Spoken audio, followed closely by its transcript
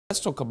Let's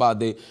talk about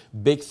the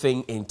big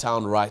thing in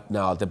town right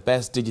now, the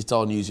best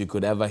digital news you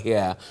could ever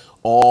hear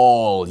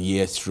all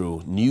year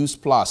through. News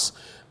Plus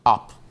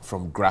app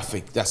from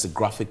Graphic. That's the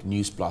Graphic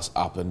News Plus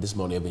app. And this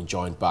morning I've been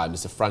joined by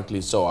Mr.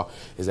 Franklin Soa,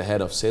 is the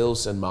head of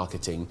sales and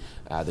marketing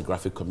at the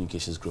Graphic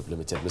Communications Group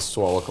Limited. Mr.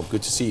 Soa, welcome.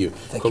 Good to see you.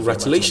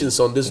 Congratulations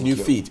on this new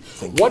feed.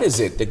 What is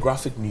it, the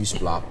Graphic News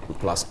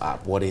Plus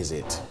app? What is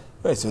it?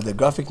 Right, so the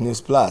Graphic News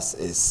Plus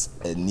is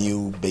a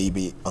new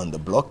baby on the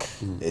block.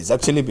 It's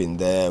actually been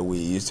there. We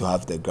used to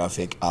have the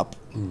Graphic app,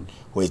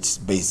 which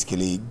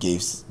basically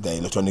gives the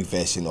electronic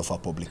version of our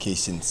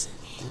publications.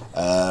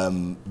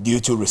 Due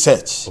to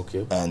research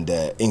and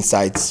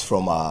insights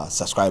from our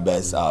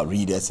subscribers, our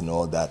readers and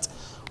all that,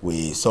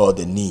 we saw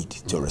the need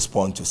to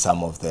respond to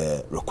some of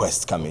the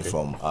requests coming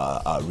from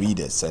our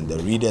readers. And the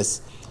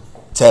readers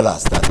tell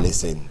us that,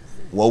 listen,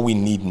 what we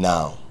need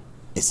now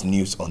is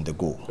news on the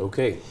go.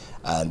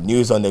 And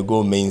news on the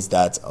go means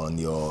that on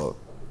your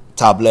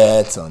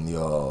tablets, on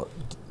your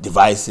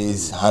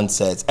devices,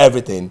 handsets,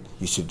 everything,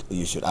 you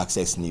should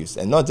access news.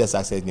 And not just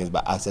access news,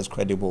 but access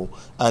credible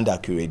and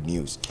accurate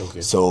news.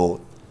 So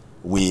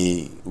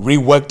we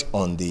reworked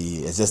on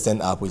the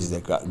existing app, which is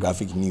the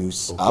Graphic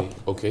News app,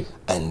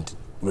 and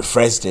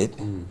refreshed it,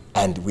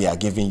 and we are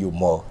giving you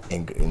more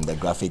in the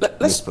Graphic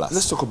News Plus.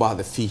 Let's talk about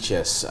the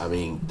features, I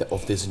mean,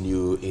 of this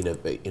new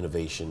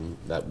innovation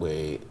that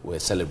we're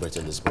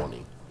celebrating this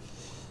morning.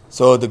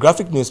 So the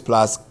Graphic News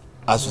Plus,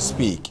 as we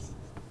speak,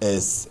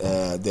 is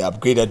the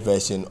upgraded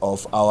version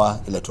of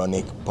our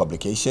electronic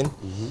publication.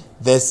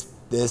 This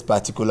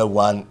particular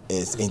one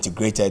is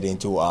integrated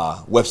into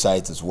our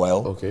website as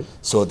well.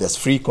 So there's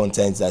free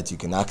content that you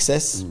can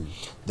access.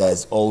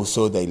 There's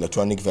also the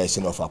electronic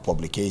version of our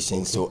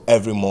publications. So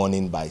every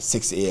morning by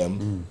 6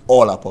 a.m.,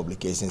 all our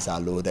publications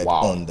are loaded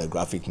on the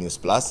Graphic News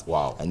Plus,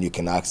 and you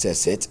can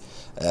access it.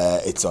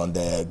 It's on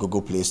the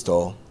Google Play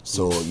Store.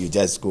 So you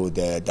just go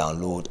there,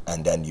 download,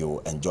 and then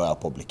you enjoy our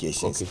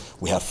publications.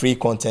 We have free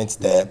content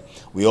there.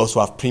 We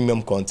also have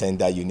premium content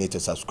that you need to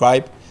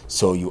subscribe,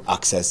 so you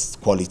access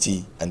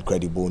quality and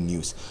credible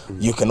news.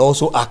 You can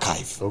also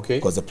archive,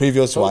 because the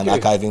previous one,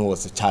 archiving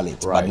was a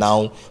challenge. But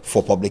now,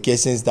 for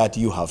publications that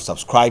you have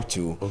subscribed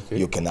to,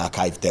 you can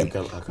archive them.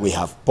 We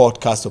have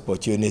podcast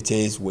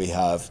opportunities. We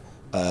have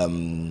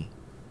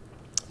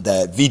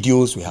the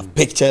videos, we have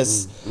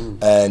pictures,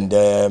 and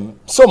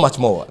so much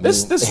more.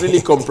 This is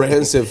really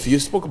comprehensive. You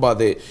spoke about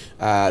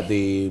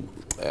the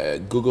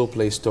Google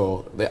Play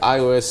Store. The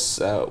iOS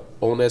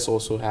owners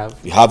also have?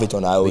 You have it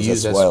on iOS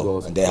as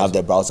well, and they have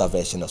the browser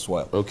version as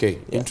well.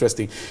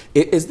 Interesting.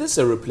 Is this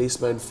a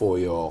replacement for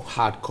your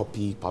hard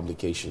copy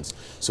publications?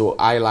 So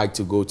I like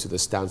to go to the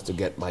stands to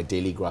get my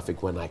daily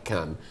graphic when I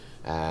can.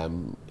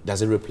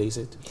 Does it replace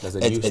it? Does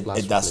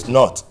it does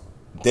not.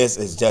 This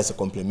is just a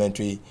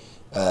complementary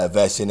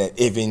version, and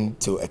even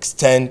to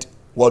extend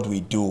what we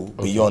do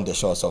beyond the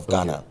shores of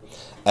Ghana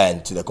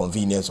and to the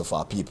convenience of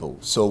our people.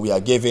 So we are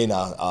giving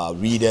our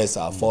readers,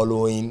 our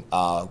following,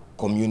 our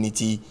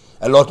community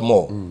a lot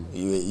more.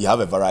 You have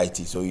a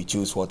variety, so you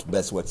choose what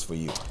best works for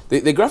you.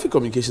 The Graphic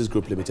Communications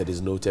Group Limited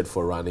is noted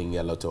for running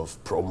a lot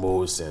of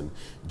promos and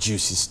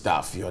juicy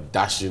stuff. You're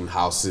dashing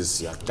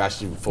houses, you're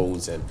dashing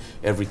phones and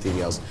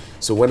everything else.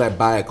 So when I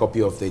buy a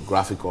copy of the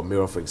Graphic or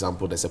Mirror, for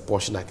example, there's a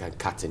portion I can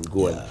cut and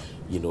go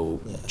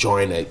and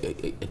join a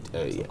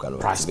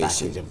price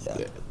package.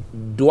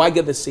 Do I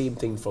get the same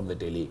thing from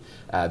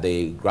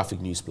the Graphic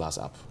News Plus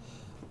app?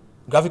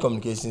 Graphic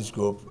Communications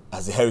Group,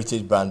 as a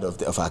heritage brand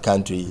of our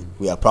country,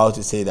 we are proud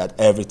to say that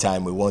every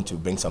time we want to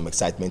bring some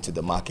excitement to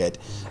the market,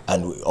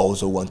 and we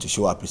also want to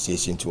show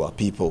appreciation to our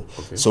people.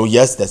 So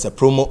yes, there's a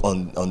promo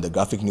on the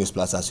Graphic News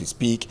Plus as we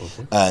speak,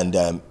 and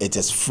it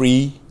is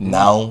free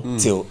now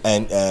till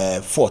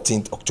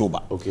 14th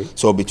October.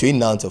 So between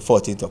now until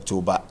 14th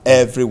October,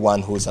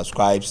 everyone who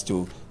subscribes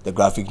to the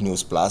Graphic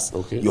News Plus,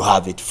 you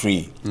have it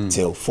free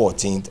till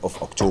 14th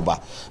of October.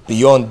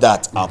 Beyond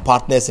that, our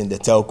partners in the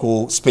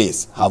telco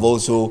space have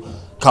also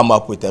come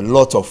up with a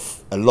lot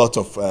of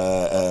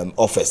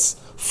offers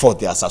for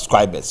their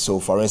subscribers. So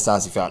for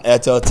instance, if you're on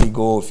Airtel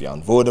Tigo, if you're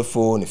on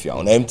Vodafone, if you're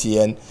on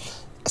MTN,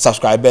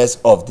 subscribers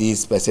of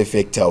these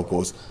specific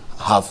telcos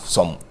have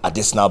some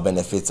additional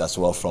benefits as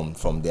well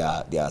from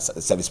their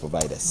service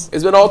providers.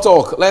 It's been all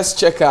talk. Let's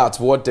check out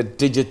what the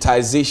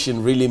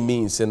digitization really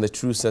means in the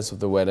true sense of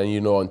the word. And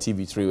you know, on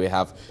TV3 we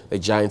have a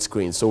giant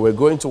screen. So we're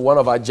going to one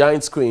of our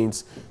giant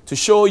screens to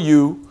show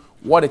you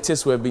what it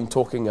is we've been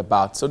talking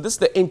about. So this is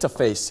the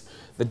interface,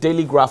 the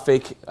daily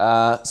graphic.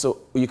 So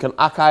you can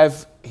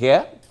archive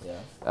here.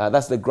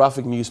 That's the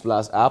Graphic News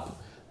Plus app.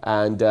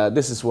 And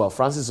this is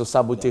Francis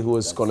Osabote, who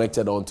is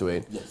connected onto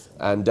it.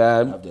 And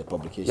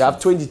you have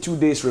 22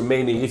 days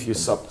remaining if you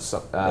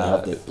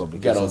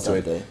get onto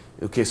it.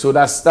 Okay, so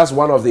that's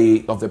one of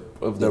the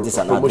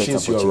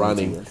promotions you're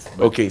running.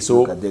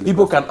 So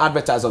people can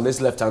advertise on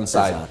this left-hand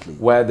side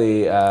where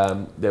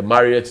the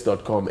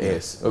Marriott.com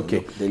is.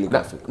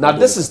 Now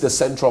this is the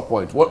central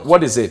point.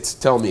 What is it?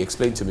 Tell me,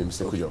 explain to me,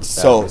 Mr. Kujo.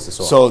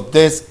 So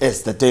this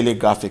is the daily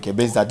graphic. It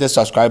means that this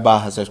subscriber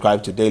has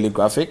subscribed to daily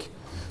graphic.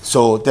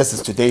 So this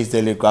is today's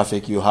daily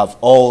graphic. You have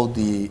all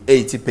the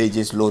 80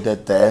 pages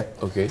loaded there,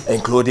 Okay.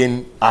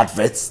 including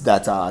adverts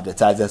that our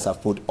advertisers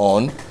have put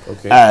on.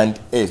 Okay. And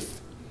if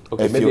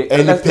maybe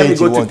any let page me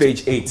go you to want,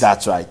 page 8.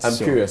 That's right. I'm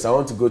So curious. I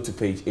want to go to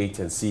page 8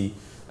 and see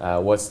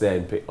what's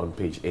there on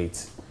page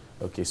 8.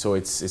 Okay, so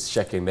it's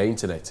checking the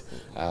internet.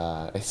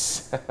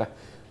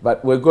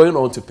 But we're going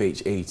on to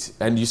page 8,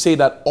 and you say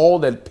that all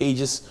the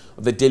pages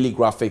of the daily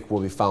graphic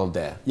will be found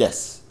there.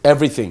 Yes,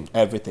 Everything.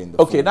 everything.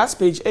 Okay, that's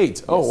page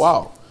 8. Oh,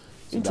 wow.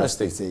 So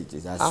Interesting. That's the page.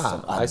 It has Ah,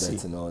 some I adverts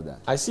see. and all that.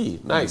 I see.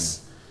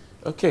 Nice.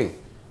 Okay.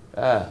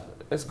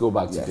 Let's go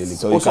back to daily. Yes.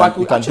 So Oh, you I can, could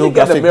you can actually do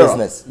get the graphic mirror.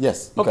 business.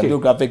 Yes, you Okay. can do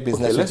graphic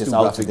business, Okay, which let's is do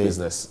out graphic today.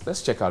 business.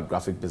 Let's check out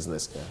graphic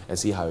business and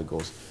see how it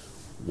goes.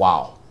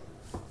 Wow.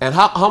 And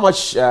how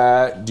much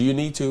do you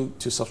need to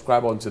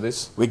subscribe onto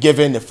this? We're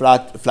giving a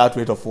flat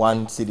rate of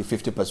 1 CD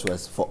 50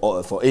 pesos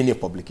for any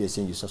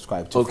publication you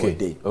subscribe to for a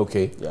day.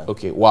 Okay. Yeah.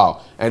 Okay.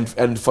 Wow.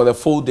 And for the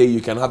full day,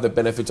 you can have the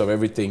benefit of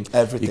everything.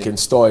 Everything. You can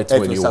store it If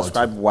when you you want.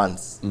 subscribe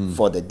once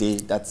for the day,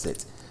 that's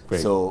it.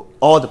 Great. So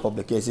all the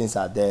publications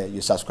are there.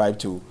 You subscribe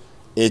to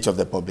each of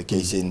the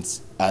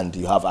publications and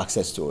you have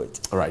access to it.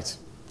 All right.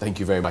 Thank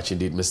you very much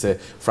indeed, Mr.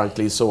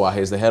 Franklin Sowa.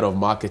 He's the head of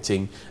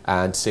marketing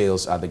and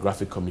sales at the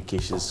Graphic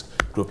Communications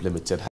Group Limited.